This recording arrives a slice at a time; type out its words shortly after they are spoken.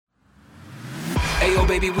radio,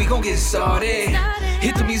 baby, we gon' get started.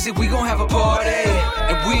 Hit the music, we gon' have a party.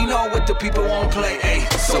 And we know what the people won't play,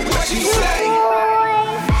 ayy. So what you say?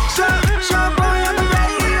 Show boy on the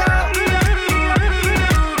radio.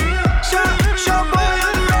 Show boy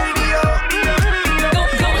on the radio. Go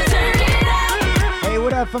and turn it up. Hey,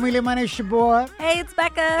 what up, familia? My name's your boy. Hey, it's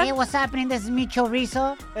Becca. Hey, what's happening? This is Micho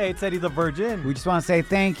Rizzo. Hey, it's Eddie the Virgin. We just want to say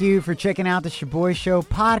thank you for checking out the Shaboy Show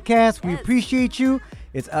podcast. We appreciate you.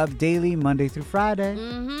 It's up daily, Monday through Friday.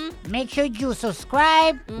 Make sure you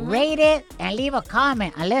subscribe, rate it, and leave a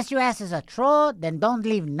comment. Unless your ass is a troll, then don't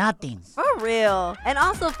leave nothing. For real. And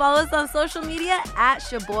also follow us on social media at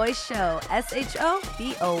Shaboy Show.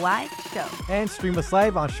 SHOBOY Show. And stream us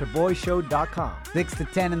live on ShaboyShow.com. 6 to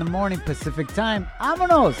 10 in the morning Pacific time.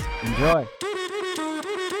 Vámonos. Enjoy.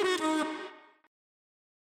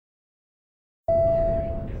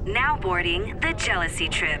 Now boarding the jealousy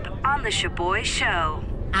trip on the Shaboy Show.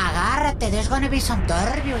 Agárrate, there's gonna be some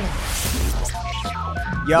turbulence.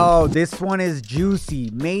 Yo, this one is juicy.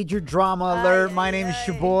 Major drama alert. My name is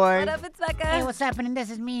Shaboy. What up, it's Becca. Hey, what's happening? This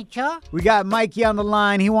is Micho. We got Mikey on the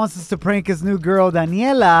line. He wants us to prank his new girl,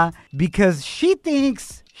 Daniela, because she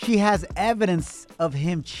thinks she has evidence of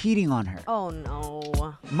him cheating on her. Oh,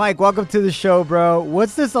 no. Mike, welcome to the show, bro.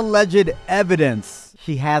 What's this alleged evidence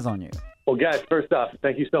she has on you? Well, guys, first off,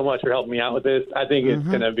 thank you so much for helping me out with this. I think it's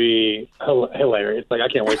going to be hilarious. Like, I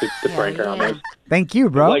can't wait to prank her on this. Thank you,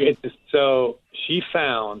 bro. Like, it's just so she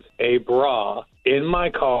found a bra in my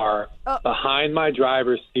car behind my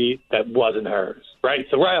driver's seat that wasn't hers, right?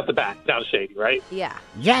 So right off the bat, sounds shady, right? Yeah.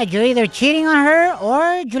 Yeah, you're either cheating on her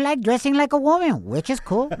or you like dressing like a woman, which is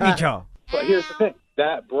cool. Micho. But here's the thing.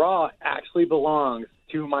 That bra actually belongs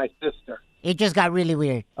to my sister. It just got really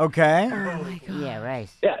weird. Okay. Oh, my God. Yeah, right.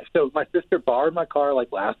 Yeah, so my sister borrowed my car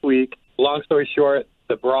like last week. Long story short,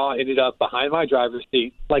 the bra ended up behind my driver's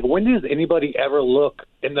seat. Like, when does anybody ever look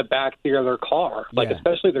in the back seat of their car? Like, Yeah,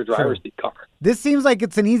 especially their driver's seat car. This seems like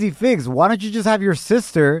it's an easy fix. Why don't you just have your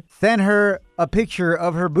sister send her a picture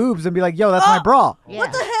of her boobs and be like, yo, that's my bra. Yeah.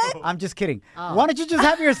 What the heck? I'm just kidding. Oh. Why don't you just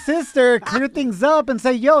have your sister clear things up and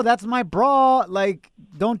say, yo, that's my bra. Like,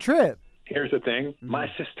 don't trip. Here's the thing. My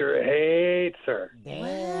sister hates her.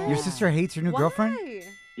 Your sister hates your new girlfriend? Why?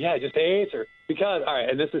 Yeah, just hates her. Because, all right,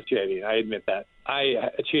 and this is shady. I admit that. I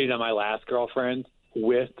cheated on my last girlfriend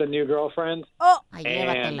with the new girlfriend. Ay,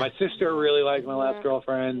 And llévatela. my sister really liked my last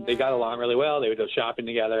girlfriend. They got along really well. They would go shopping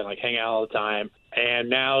together and, like, hang out all the time. And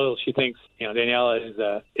now she thinks, Daniela is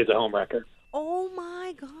a homewrecker. Oh,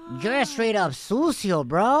 my God. You're a straight up sucio,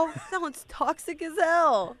 bro. Sounds toxic as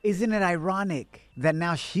hell. Isn't it ironic that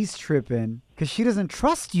now she's tripping because she doesn't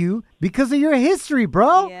trust you because of your history,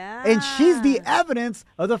 bro? Yeah. And she's the evidence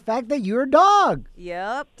of the fact that you're a dog.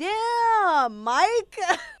 Yep. Damn, Mike.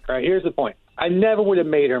 All right, here's the point. I never would have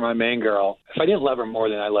made her my main girl if I didn't love her more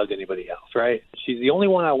than I loved anybody else, right? She's the only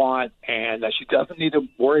one I want, and she doesn't need to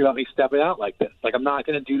worry about me stepping out like this. Like, I'm not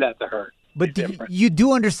going to do that to her. But It's different. you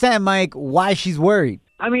do understand, Mike, why she's worried.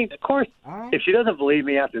 I mean, of course, if she doesn't believe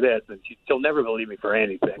me after this, then she'll never believe me for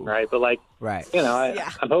anything, right? But, like, Right.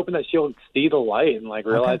 I'm hoping that she'll see the light and, like,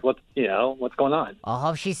 realize what's going on. I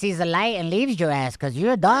hope she sees the light and leaves your ass, because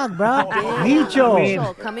you're a dog, bro. Micho.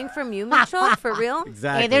 Micho, coming from you, Micho, for real?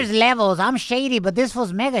 Exactly. Hey, there's levels. I'm shady, but this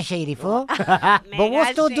was mega shady, fool. But we'll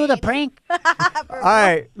still do the prank. All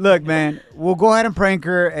right, look, man, we'll go ahead and prank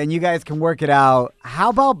her, and you guys can work it out.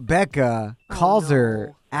 How about Becca calls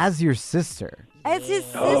her as your sister? It's his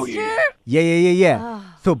sister? Oh, yeah. Yeah.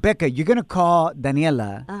 So, Becca, you're going to call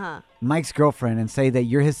Daniela, Uh-huh. Mike's girlfriend, and say that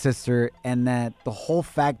you're his sister and that the whole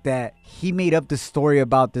fact that he made up this story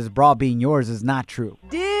about this bra being yours is not true.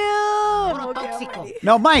 Damn. Puro Okay, I'm tóxico. ready.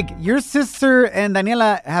 Now, Mike, your sister and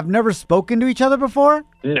Daniela have never spoken to each other before?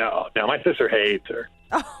 No, my sister hates her.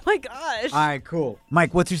 Oh, my gosh. All right, cool.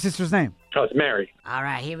 Mike, what's your sister's name? Oh, it's Mary. All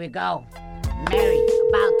right, here we go. Mary,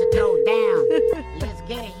 about to throw down. Let's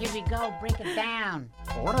get it. Here we go. Break it down.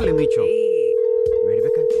 Órale, Micho. Hey. You ready,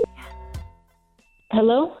 Becca?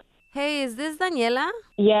 Hello? Hey, is this Daniela?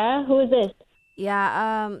 Yeah, who is this?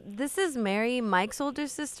 Yeah, this is Mary, Mike's older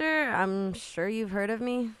sister. I'm sure you've heard of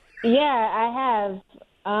me. Yeah, I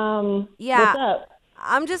have. Yeah. What's up?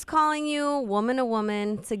 I'm just calling you woman to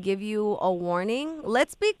woman to give you a warning.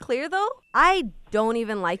 Let's be clear, though. I don't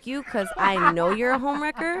even like you because I know you're a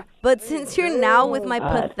homewrecker. But since you're now with my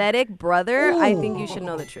pathetic brother, I think you should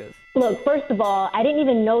know the truth. Look, first of all, I didn't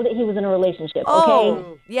even know that he was in a relationship, Oh,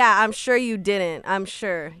 okay? yeah, I'm sure you didn't. I'm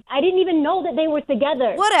sure. I didn't even know that they were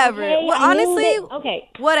together. Whatever. Okay? Well, I knew honestly, okay.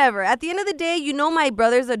 whatever. At the end of the day, you know my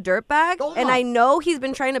brother's a dirtbag, and I know he's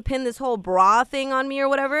been trying to pin this whole bra thing on me or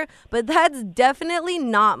whatever, but that's definitely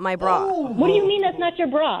not my bra. What do you mean that's not your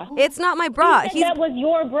bra? It's not my bra. He said that was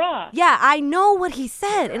your bra. Yeah, I know what he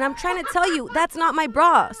said, and I'm trying to tell you that's not my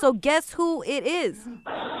bra. So guess who it is?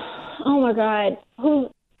 Oh my God. Who?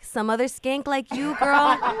 Some other skank like you,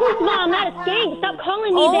 girl. No, I'm not a skank. Stop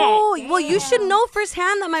calling me Oh, that. well, you should know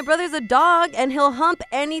firsthand that my brother's a dog, and he'll hump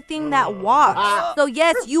anything that walks. So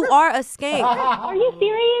yes, you are a skank. Are you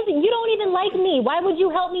serious? You don't even like me. Why would you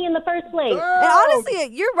help me in the first place? And honestly,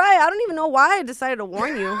 you're right. I don't even know why I decided to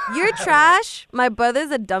warn you. You're trash. My brother's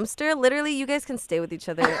a dumpster. Literally, you guys can stay with each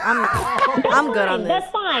other. I'm good on this.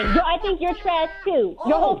 That's fine. I think you're trash too.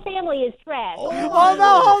 Your whole family is trash. Hold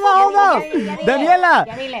on.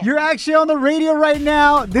 Daniela, you're actually on the radio right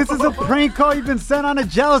now. This is a prank call. You've been sent on a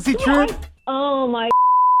jealousy trip. Oh my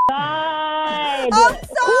God. I'm sorry.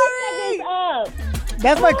 Who set this up?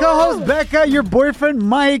 That's my co-host, Becca. Your boyfriend,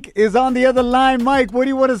 Mike, is on the other line. Mike, what do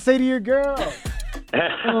you want to say to your girl?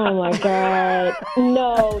 Oh my God.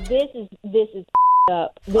 No, this is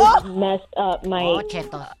up. This is messed up, Mike. Oh,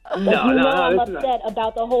 Chetos. I'm upset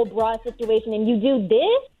about the whole bra situation, and you do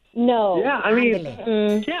this? No. Yeah, I mean,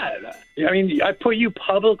 I put you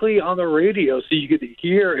publicly on the radio so you get to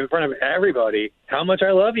hear in front of everybody how much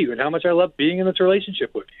I love you and how much I love being in this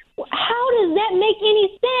relationship with you. How does that make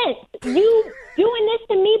any sense? You doing this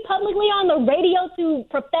to me publicly on the radio to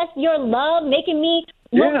profess your love, making me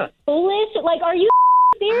look foolish? Like, are you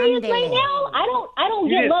serious right now? I don't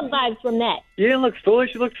get love vibes from that. You didn't look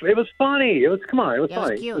foolish. It was funny. It was funny. It was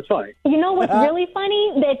cute. It was funny. You know what's really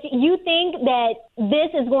funny? That you think that this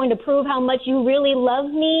is going to prove how much you really love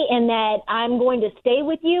me and that I'm going to stay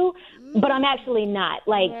with you, but I'm actually not.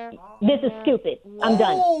 Like, this is stupid. I'm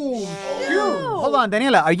done. Hold on,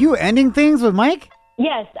 Daniela. Are you ending things with Mike?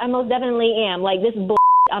 Yes, I most definitely am. Like, this is bull.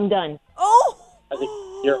 I'm done. Oh! I think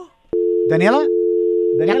you're... Daniela?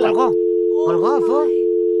 Ya colgó. Colgó, fool.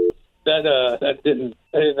 That didn't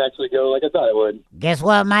actually go like I thought it would. Guess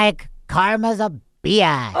what, Mike? Karma's a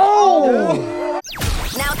biatch.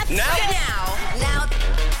 Now,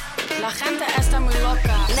 La gente está muy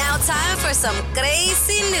loca. now time for some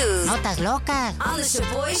crazy news Notas locas. on the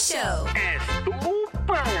Shaboy Show.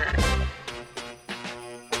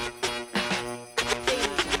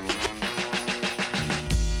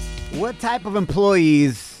 What type of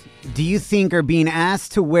employees do you think are being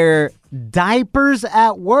asked to wear diapers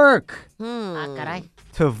at work Ah, caray.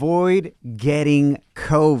 to avoid getting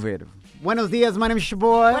COVID? Buenos dias, my name is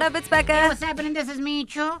Shaboy. What up, it's Becca? What's happening? This is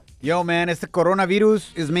Micho. Yo, man, it's the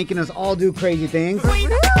coronavirus is making us all do crazy things.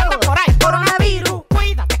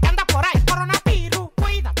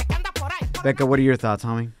 Becca, what are your thoughts,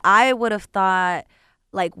 homie? I would have thought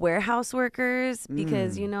like warehouse workers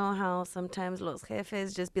because you know how sometimes los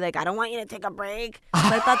jefes just be like, I don't want you to take a break. So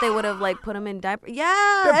I thought they would have like put them in diapers.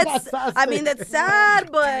 Yeah, that's sad,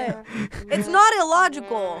 but it's not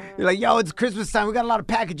illogical. You're like, yo, it's Christmas time. We got a lot of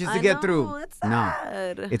packages to get through. It's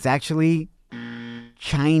sad. No, it's actually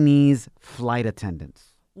Chinese flight attendants.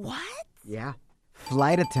 What? Yeah,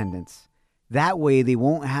 flight attendants. That way they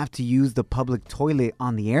won't have to use the public toilet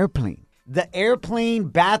on the airplane. The airplane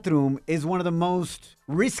bathroom is one of the most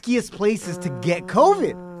riskiest places to get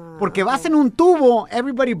COVID. Porque vas en un tubo,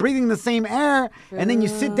 everybody breathing the same air, and then you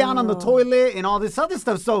sit down on the toilet and all this other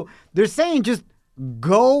stuff. So they're saying just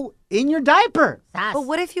go in your diaper. But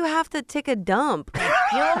what if you have to take a dump?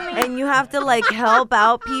 And you have to like help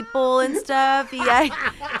out people and stuff. Yeah,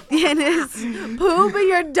 tienes poop in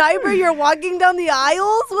your diaper. You're walking down the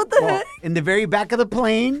aisles. What the heck? In the very back of the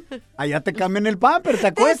plane, allá te cambian el pamper, te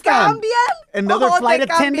acuestan. cambian? Another Oh, flight te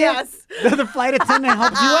attendant, cambias. the flight attendant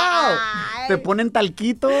helps you out. Te ponen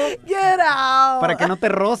talquito Get out. para que no te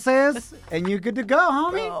roces, and you're good to go,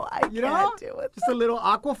 homie. Bro, I you can't know? do it. Just a little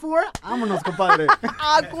Aquaphor. Vámonos, compadre.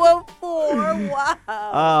 Aquaphor. Wow.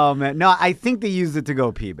 Oh, man. No, I think they use it to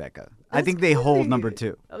go pee, Becca. I think they hold number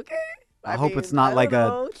 2. Okay. I hope it's mean, not I like don't a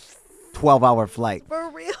know. 12-hour flight. For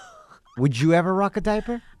real. Would you ever rock a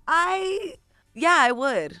diaper? Yeah, I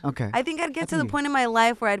would. Okay. I think I'd get to the point in my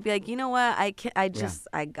life where I'd be like, you know what?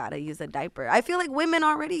 I gotta use a diaper. I feel like women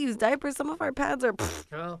already use diapers. Some of our pads are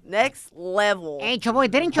next level. Hey, Choboy,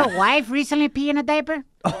 didn't your wife recently pee in a diaper?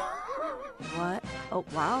 What? Oh,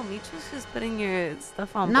 wow. Micho's just putting your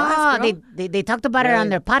stuff on No, blast, girl. they talked about it on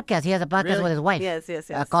their podcast. He has a podcast with his wife. Yes.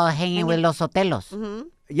 Called Hanging with Los Sotelos. Mm-hmm.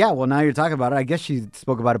 Yeah, well, now you're talking about it. I guess she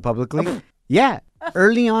spoke about it publicly. Yeah.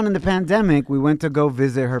 Early on in the pandemic, we went to go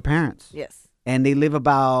visit her parents. Yes. And they live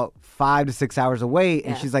about 5 to 6 hours away.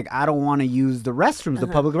 And Yeah. she's like, I don't want to use the restrooms, the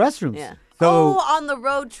public restrooms. Yeah. So on the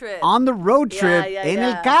road trip. on the road trip, en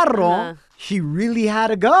el carro, she really had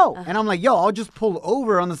to go. And I'm like, yo, I'll just pull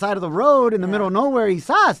over on the side of the road in the middle of nowhere,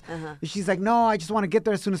 quizás. And she's like, no, I just want to get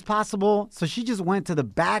there as soon as possible. So she just went to the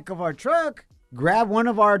back of our truck, grabbed one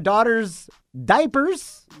of our daughter's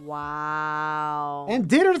diapers. Wow. And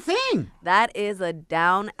did her thing. That is a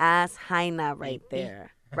down-ass hyena right there.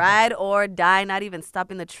 Ride or die, not even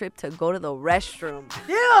stopping the trip to go to the restroom.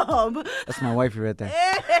 Damn. That's my wifey right there.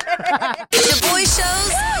 Shaboy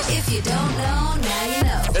Shows. If you don't know, now you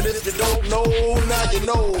know. And if you don't know, now you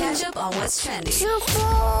know. Catch up on what's trending.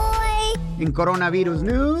 In coronavirus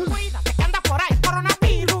news.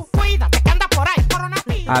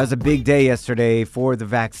 It was a big day yesterday for the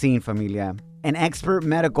vaccine, familia. An expert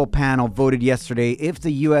medical panel voted yesterday if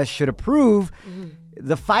the U.S. should approve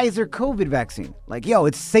the Pfizer COVID vaccine. Like, yo,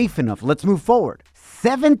 it's safe enough. Let's move forward.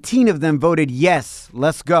 17 of them voted yes,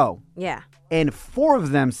 let's go. Yeah. And 4 of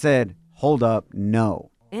them said, hold up, no.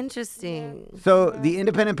 Interesting. So the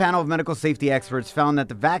independent panel of medical safety experts found that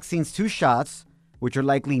the vaccine's 2 shots, which are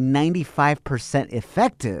likely 95%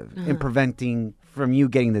 effective in preventing from you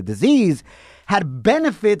getting the disease, had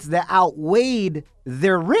benefits that outweighed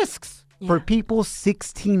their risks for people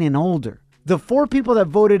 16 and older. The 4 people that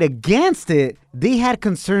voted against it, they had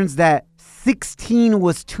concerns that 16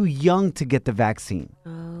 was too young to get the vaccine.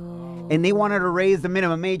 And they wanted to raise the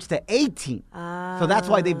minimum age to 18. So that's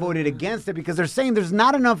why they voted against it, because they're saying there's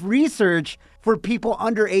not enough research for people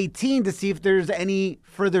under 18 to see if there's any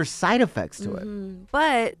further side effects to it.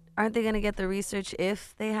 But aren't they going to get the research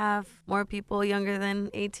if they have more people younger than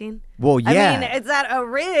 18? Well, yeah. I mean, it's at a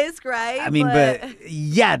risk, right? I mean, but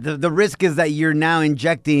yeah, the risk is that you're now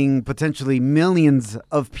injecting potentially millions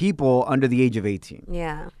of people under the age of 18.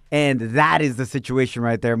 Yeah. And that is the situation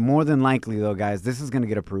right there. More than likely, though, guys, this is going to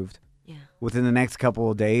get approved within the next couple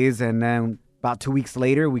of days. And then about 2 weeks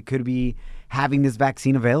later, we could be having this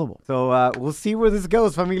vaccine available. So we'll see where this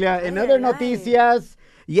goes, familia. In other noticias,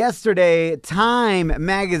 yesterday, Time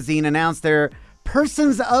magazine announced their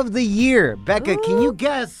Persons of the Year. Becca, can you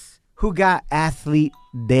guess who got Athlete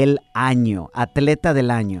del Año? Atleta del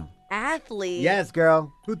Año. Athlete? Yes,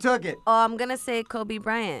 girl. Who took it? Oh, I'm going to say Kobe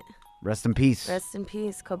Bryant. Rest in peace. Rest in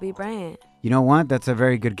peace, Kobe Bryant. You know what? That's a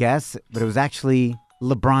very good guess, but it was actually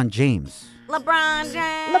LeBron James. LeBron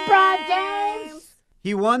James. LeBron James.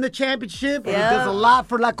 He won the championship. He does a lot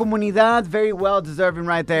for La Comunidad. Very well deserving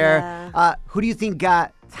right there. Yeah. Who do you think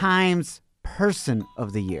got Time's Person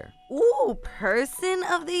of the Year? Ooh, Person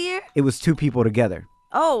of the Year? It was 2 people together.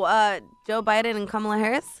 Oh, Joe Biden and Kamala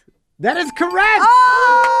Harris? That is correct.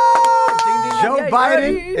 Oh! Joe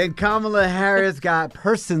Biden and Kamala Harris got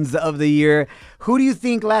Persons of the Year. Who do you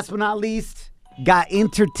think, last but not least, got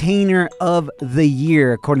Entertainer of the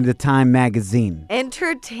Year, according to Time magazine?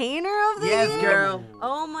 Entertainer of the Year? Yes, girl.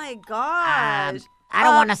 Oh, my gosh. I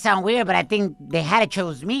don't want to sound weird, but I think they had to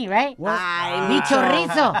choose me, right? Micho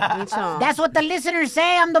Rizzo. Micho. That's what the listeners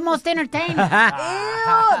say. I'm the most entertaining. Ew,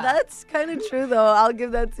 that's kind of true, though. I'll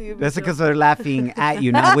give that to you, Micho. That's because they're laughing at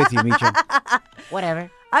you, not with you, Micho. Whatever.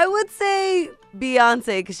 I would say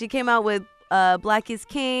Beyonce, because she came out with Black is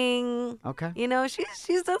King. Okay. You know,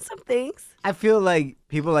 she's done some things. I feel like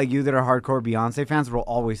people like you that are hardcore Beyonce fans will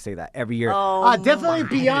always say that every year. Oh, definitely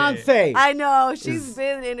Beyonce. I know. She's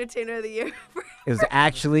been Entertainer of the Year. It was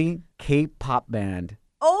actually K-pop band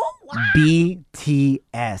Oh, wow.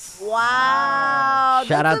 BTS. Wow.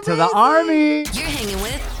 Shout out that's to the amazing. Army. You're hanging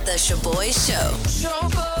with the Shaboy Show.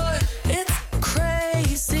 Shaboy, it's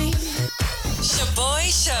crazy. Shaboy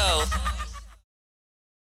Show.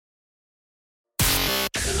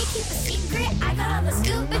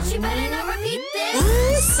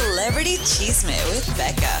 Ooh, Celebrity Cheesemate with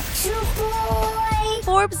Becca.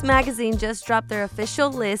 Forbes magazine just dropped their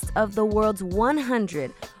official list of the world's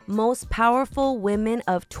 100 most powerful women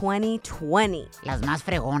of 2020. Las más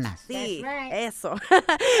fregonas. Sí, eso.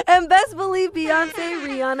 And best believe Beyonce,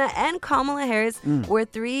 Rihanna, and Kamala Harris were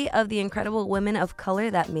 3 of the incredible women of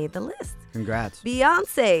color that made the list. Congrats.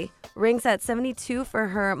 Beyonce ranks at 72 for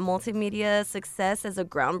her multimedia success as a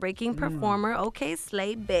groundbreaking performer. Okay,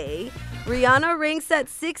 Slay Bay. Rihanna ranks at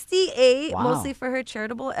 68, mostly for her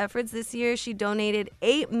charitable efforts. This year, she donated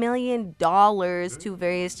 $8 million to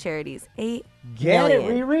various charities. Get it,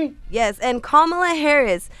 Riri? Yes, and Kamala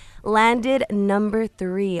Harris landed number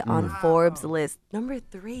 3 on Forbes' list. Number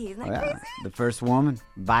 3, isn't that crazy? The first woman,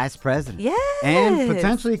 vice president. Yes. And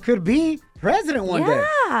potentially could be president one day.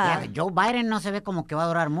 Yeah, Joe Biden no se ve como que va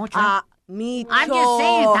a durar mucho. Micho. I'm just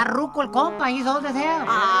saying, está ruco el compa. He's old as hell.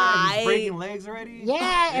 He's breaking legs already?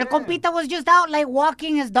 Yeah, el compita was just out like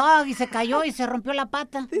walking his dog y se cayó y se rompió la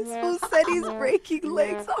pata. This fool said he's breaking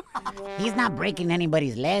legs. He's not breaking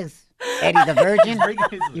anybody's legs. Eddie the Virgin.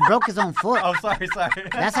 He broke his own foot. Oh, sorry.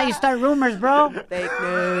 That's how you start rumors, bro. Fake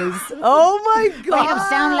news. Oh my God. Make him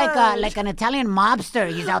sound like an Italian mobster.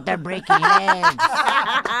 He's out there breaking legs.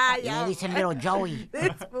 Yeah, he said little Joey.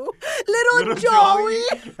 Little Joey.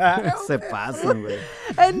 Se pasan, güey.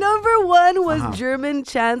 And number 1 was German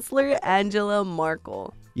Chancellor Angela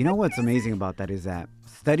Merkel. You know what's amazing about that is that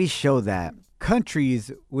studies show that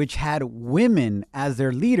countries which had women as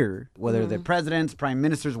their leader, whether they're presidents, prime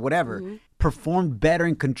ministers, whatever, performed better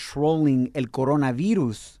in controlling el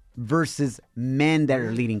coronavirus versus men that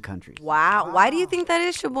are leading countries. Wow. Why do you think that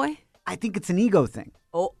is, Shaboy? I think it's an ego thing.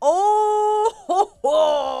 Oh.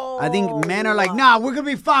 I think men are like, nah, we're going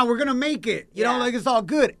to be fine. We're going to make it. You know, like it's all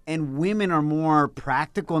good. And women are more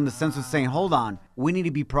practical in the sense of saying, hold on, we need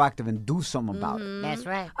to be proactive and do something about it. That's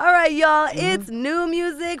right. All right, y'all. It's New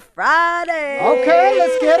Music Friday. Okay,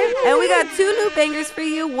 let's get it. And we got 2 new bangers for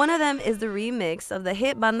you. One of them is the remix of the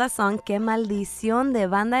hit banda song Que Maldición de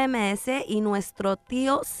Banda MS y Nuestro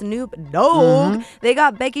Tío Snoop Dogg. They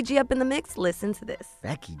got Becky G up in the mix. Listen to this.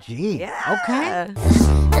 Becky G. Yeah. Okay.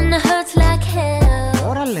 And it hurts like hell.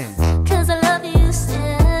 Órale. 'Cause I love you still.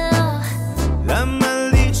 La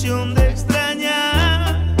maldición de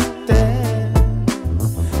extrañarte.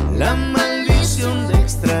 La maldición de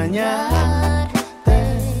extrañarte.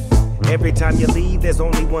 Every time you leave, there's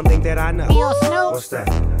only one thing that I know. Tío Snoop. What's that?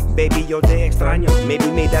 Baby, yo te extraño.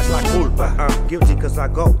 Maybe me, that's la culpa. I'm guilty cause I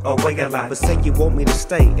go away a lot. But say you want me to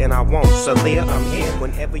stay, and I won't. So Leah, I'm here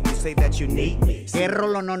whenever you say that you need me. Qué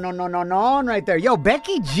rolo, no, right there. Yo,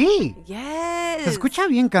 Becky G. Yes. Se escucha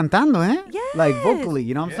bien cantando, eh? Yes. Like vocally,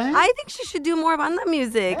 you know what I'm saying? I think she should do more banda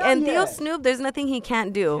music. And Theo Snoop, there's nothing he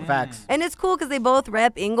can't do. Facts. And it's cool because they both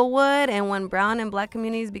rep Inglewood. And when brown and black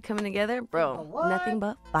communities be coming together, bro, nothing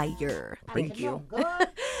but fire. Thank you.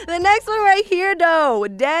 The next one right here, though.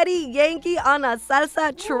 Daddy Yankee on a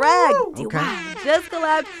salsa track. Okay. Just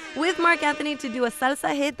collabed with Mark Anthony to do a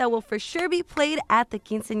salsa hit that will for sure be played at the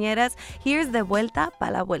quinceañeras. Here's De Vuelta Pa'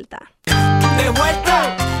 La Vuelta. De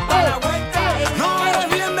vuelta, pa' la vuelta. No eres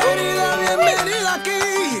bienvenida aquí.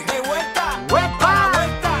 De vuelta, pa' la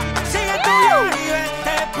vuelta. Sigue tu viaje y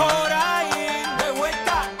vete por ahí. De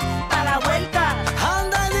vuelta, pa' la vuelta.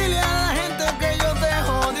 Anda y dile a la gente que yo te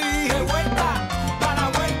jodí. De vuelta, pa' la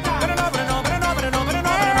vuelta. Pero no,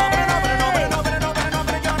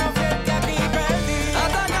 yo no fui el que a ti perdí.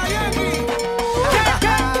 Ataca Yankee.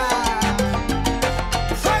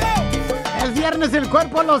 Fuego. Es viernes, el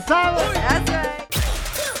cuerpo lo sabe. That's right.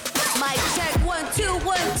 Mic check 1 2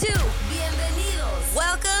 1 2. Bienvenidos.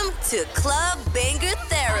 Welcome to Club Banger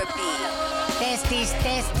Therapy.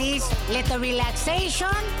 Testis, little relaxation,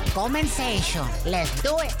 compensation. Let's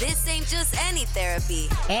do it. This ain't just any therapy.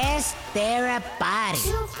 Es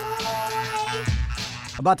therapy.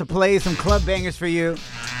 About to play some club bangers for you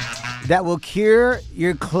that will cure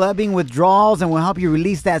your clubbing withdrawals and will help you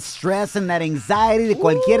release that stress and that anxiety de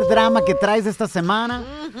cualquier drama que traes esta semana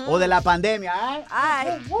o de la pandemia, all right?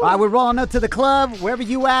 All right, we're rolling up to the club, wherever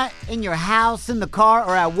you at, in your house, in the car,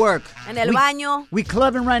 or at work. En el baño. We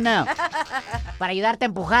clubbing right now. Para ayudarte a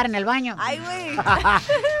empujar en el baño. Ay, güey.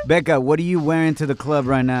 Becca, what are you wearing to the club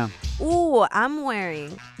right now? Ooh, I'm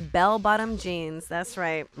wearing bell-bottom jeans. That's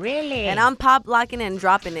right. Really? And I'm pop locking and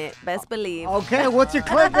dropping it. Best believe. Okay, what's your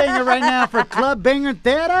club banger right now for Club Banger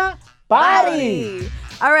Tera? Party!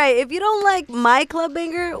 All right, if you don't like my club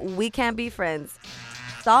banger, we can't be friends.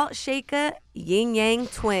 Salt Shaker Yin Yang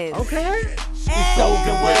Twins. Okay. Hey. So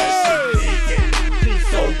good with it. He's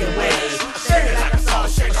so good with it. Shake it like a salt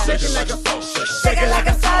shaker. Shake it like a salt shaker. Shake it like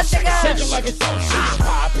a salt shaker. Shake it like a salt shaker.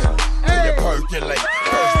 Poppin'. Make it percolate.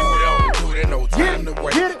 First put it on. Do it in no time to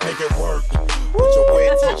wait. Make it work. Put your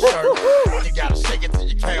wet t-shirt. You gotta shake it till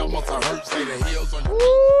your calf muscle hurt. Say the heels on your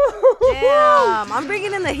feet. Damn, I'm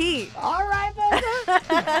bringing in the heat. All right, baby.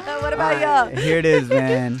 What about y'all? Here it is,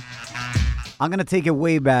 man. I'm going to take it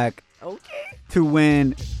way back to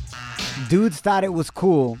when dudes thought it was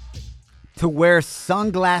cool to wear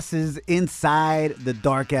sunglasses inside the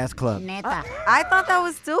dark-ass club. Neta. I thought that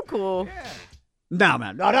was still cool. No,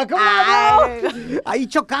 man. No, come on, bro. Ahí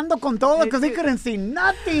chocando con todo because they couldn't see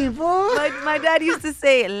nothing, fool. My dad used to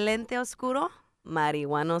say, lente oscuro,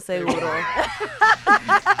 marihuano seguro.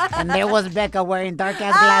 And there was Becca wearing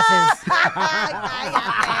dark-ass glasses.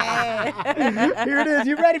 Here it is.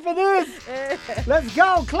 You ready for this? Let's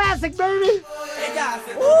go. Classic, baby.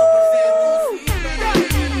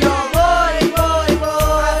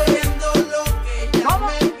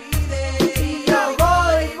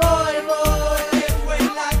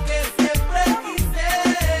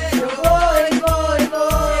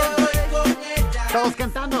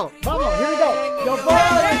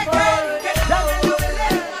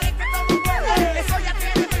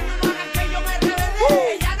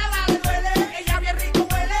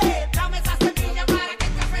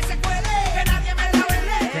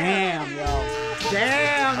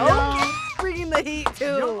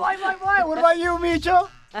 Micho?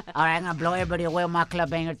 All right, I'm gonna blow everybody away with my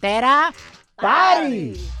club banger. Tera.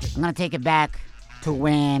 Party. I'm gonna take it back to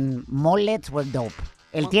when mullets were dope.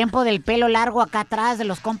 El tiempo del pelo largo acá atrás de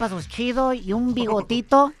los compas was chido y un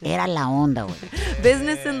bigotito era la onda, güey.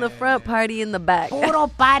 Business in the front, party in the back. Puro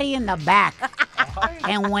party in the back.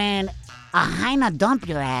 And when a hyena dump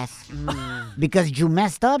your ass because you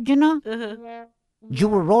messed up, you know, you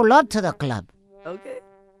would roll up to the club. Okay.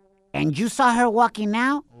 And you saw her walking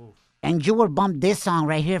out, and you would bump this song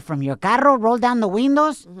right here from your carro, roll down the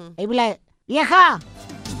windows, and be like, ¡Vieja!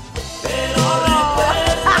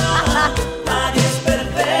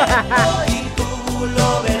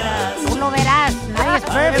 Tú lo verás, nadie es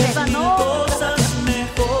perfect.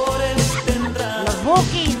 Los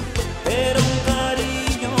bookies. Mi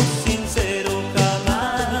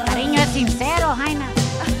cariño es sincero, Jaina.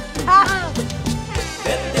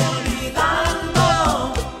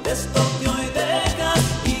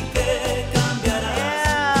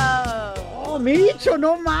 Oh, Micho,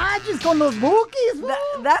 no manches con los bookies.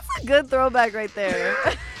 That's a good throwback right there.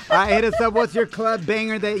 All right, hit us up. What's your club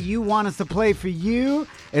banger that you want us to play for you?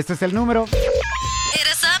 Este es el número. Hit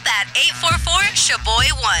us up at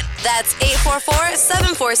 844-SHABOY1. That's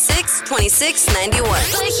 844-746-2691.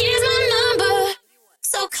 But here's my number,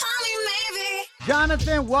 so call me maybe.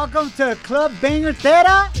 Jonathan, welcome to Club Banger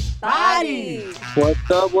Tera Party.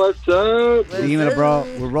 What's up? What's up? Dímelo, bro.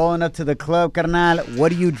 We're rolling up to the club, carnal.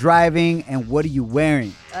 What are you driving and what are you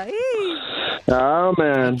wearing? Oh,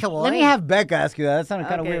 man. Let me have Becca ask you that. That sounded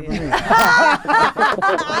kind of weird for me.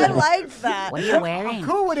 I like that. What are you wearing? I'm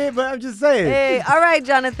cool with it, but I'm just saying. Hey, all right,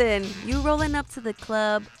 Jonathan. You rolling up to the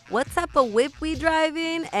club. What type of whip we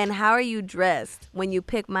driving and how are you dressed when you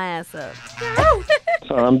pick my ass up?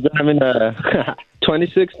 So I'm driving a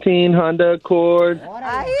 2016 Honda Accord.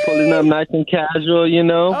 Pulling up nice and casual, you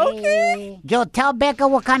know. Okay. Yo, tell Becca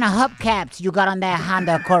what kind of hubcaps you got on that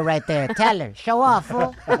Honda Accord right there. Tell her. Show off,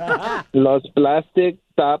 fool. Los plastic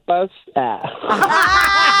tapas.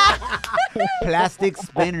 Plastic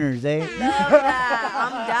spinners, eh?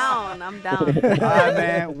 I'm down. All right,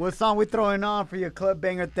 man. What song we throwing on for your Club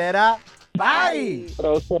Banger Tera Party?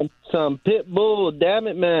 Throw some Pitbull. Damn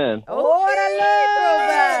it, man.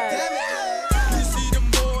 Throwback.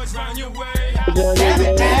 Damn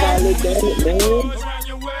it, man.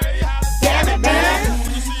 Damn it, man.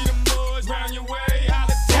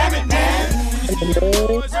 Damn it, man.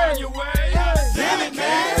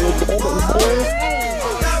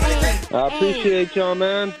 I appreciate y'all,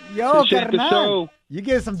 man. Yo, appreciate the carnal. show. You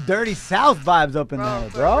get some Dirty South vibes up in there,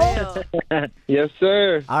 bro. Yes,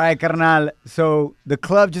 sir. All right, carnal. So the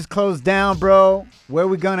club just closed down, bro. Where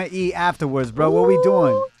we gonna eat afterwards, bro? What we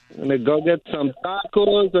doing? I'm gonna go get some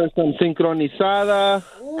tacos or some sincronizada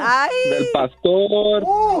del pastor.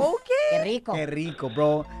 Qué rico. Qué rico,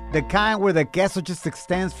 bro. The kind where the queso just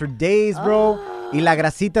extends for days, bro. Y la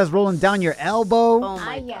grasita's rolling down your elbow. Oh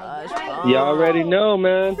my gosh. You already know,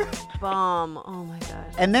 man. Bomb. Oh my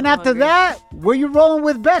gosh. And then after that, where you rolling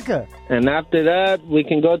with Becca? And after that, we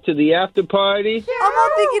can go to the after party. I'm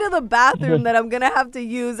not thinking of the bathroom that I'm going to have to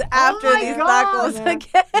use after these tacos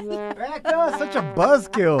again. Becca, such a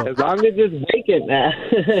buzzkill. As long as it's vacant, man.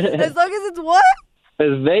 As long as it's what?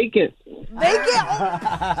 It's vacant. Vacant.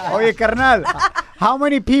 Oye, carnal, how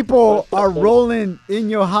many people are rolling in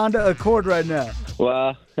your Honda Accord right now?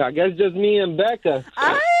 Well, I guess just me and Becca.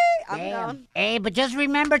 I'm down. Hey, but just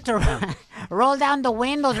remember to roll down the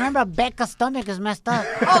windows. Remember, Becca's stomach is messed up.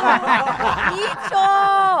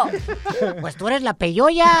 Micho! Pues tú eres la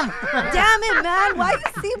peyoya. Damn it, man. Why you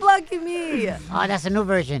C-blocking me? Oh, that's a new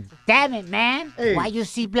version. Damn it, man. Hey. Why you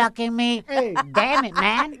C-blocking me? Hey. Damn it,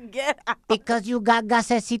 man. Get out. Because you got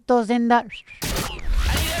gasecitos in the...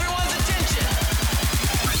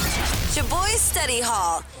 Shaboy Study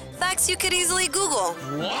Hall. Facts you could easily Google.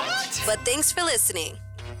 What? But thanks for listening.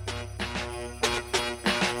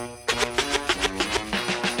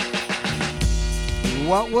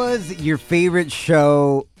 What was your favorite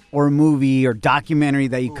show or movie or documentary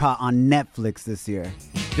that you caught on Netflix this year?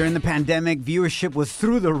 During the pandemic, viewership was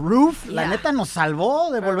through the roof. La neta nos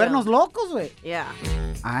salvó de volvernos locos, güey. Yeah.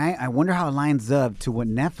 I wonder how it lines up to what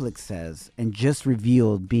Netflix says and just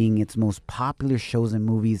revealed being its most popular shows and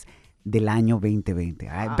movies del año 2020.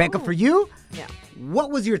 All right, Becca, for you, Yeah. what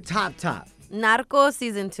was your top? Narco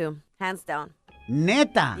season 2, hands down.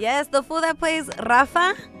 Neta. Yes, the fool that plays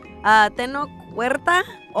Rafa, Teno Huerta.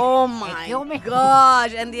 Oh my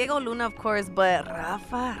gosh. And Diego Luna, of course, but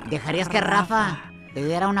Rafa. ¿Dejarías que Rafa te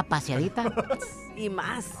diera una paseadita? Y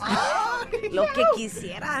más. Lo que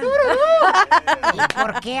quisiera. ¿Y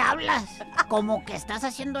por qué hablas? Como que estás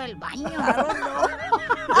haciendo el baño.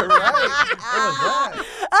 You're right.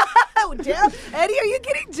 Eddie, are you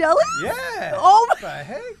getting jealous? Yeah. Oh What the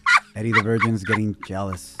heck? Eddie the Virgin's getting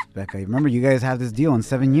jealous. Becca, remember you guys have this deal in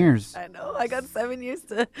 7 years. I know. I got 7 years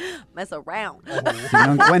to mess around. Si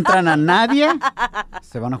no encuentran a nadie,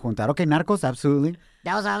 se van a juntar. Okay, Narcos, absolutely.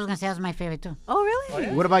 That was, I was going to say, that was my favorite, too. Oh, really?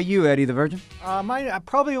 What about you, Eddie the Virgin? Mine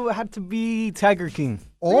probably would have to be Tiger King.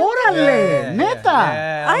 Órale, neta.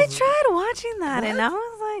 I tried watching that, and I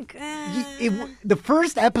was like, The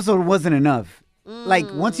first episode wasn't enough. Like,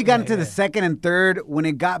 once you got into the second and third, when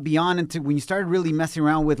it got beyond into, when you started really messing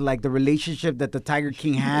around with, like, the relationship that the Tiger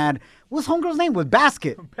King had, what's Homegirl's name? With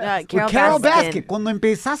Basket. Carol With Carol Baskin. Basket. Cuando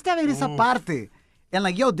empezaste a ver esa parte, and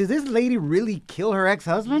like, yo, did this lady really kill her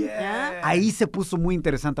ex-husband? Yeah. Ahí se puso muy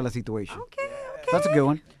interesante la situation. Okay. So that's a good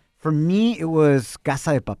one. For me, it was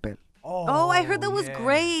Casa de Papel. Oh, I heard that was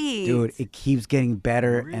great. Dude, it keeps getting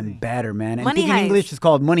better and better, man. And Money I think in Heist. English it's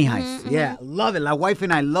called Money Heist. Yeah, love it. My wife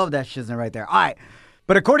and I love that shit right there. All right.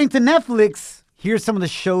 But according to Netflix, here's some of the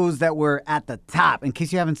shows that were at the top. In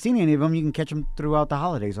case you haven't seen any of them, you can catch them throughout the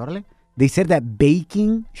holidays. Órale. They said that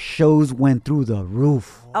baking shows went through the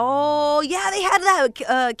roof. Oh, yeah, they had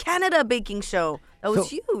that Canada baking show. That was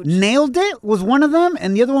huge. Nailed It was one of them,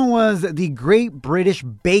 and the other one was the Great British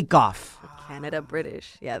Bake Off. Canada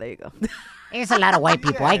British. Yeah, there you go. It's a lot of white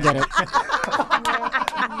people. I get it.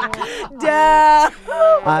 Duh.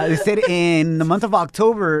 They said in the month of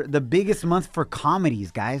October, the biggest month for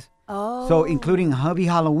comedies, guys. Oh. So including Hubby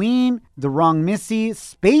Halloween, The Wrong Missy,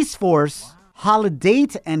 Space Force, Holiday,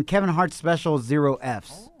 and Kevin Hart's special Zero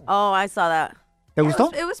Fs. Oh, I saw that. ¿Te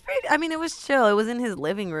gustó? It was pretty, I mean, it was chill. It was in his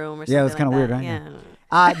living room or something. Yeah, it was kind of like weird, that.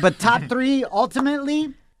 right? Yeah. But top three,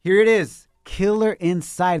 ultimately, here it is. Killer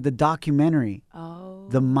Inside, the documentary. Oh.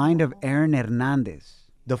 The Mind of Aaron Hernandez,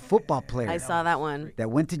 the football player. I saw that one. That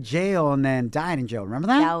went to jail and then died in jail. Remember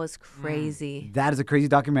that? That was crazy. That is a crazy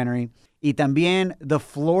documentary. Y también The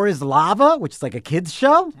Floor is Lava, which is like a kids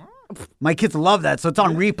show. My kids love that, so it's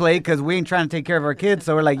on replay because we ain't trying to take care of our kids.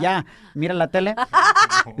 So we're like, yeah, mira la tele.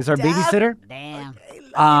 It's our babysitter. Damn.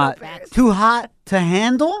 Too Hot to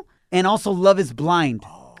Handle, and also Love is Blind.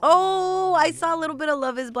 Oh, I saw a little bit of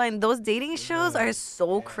Love is Blind. Those dating shows are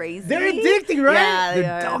so crazy. They're addicting, right? Yeah, they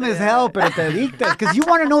They're are, dumb they as are. hell, but te adictas because you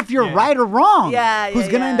want to know if you're right or wrong. Yeah, Who's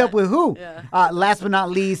going to end up with who? Yeah. Last but not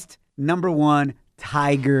least, number one,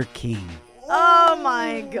 Tiger King. Oh,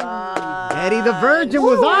 my God. Eddie the Virgin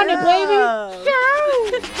was on it, baby.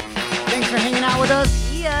 Sure. Thanks for hanging out with us.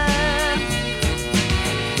 Yeah.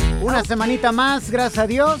 Una semanita más, gracias a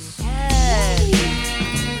Dios.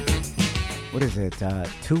 What is it?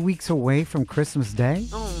 2 weeks away from Christmas Day?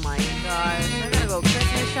 Oh, my gosh. I gotta go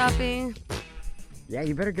Christmas shopping. Yeah,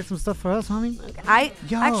 you better get some stuff for us, homie. I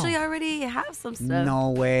actually already have some stuff.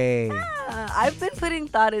 No way. Yeah, I've been putting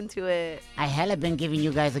thought into it. I hella been giving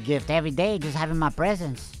you guys a gift every day, just having my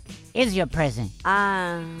presents. Is your present?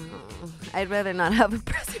 I'd rather not have a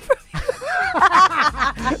present for me.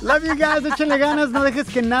 Love you guys. Échenle ganas. No dejes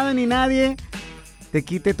que nada ni nadie te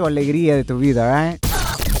quite tu alegría de tu vida, all right?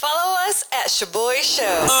 Follow us at Shaboy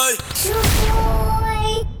Show.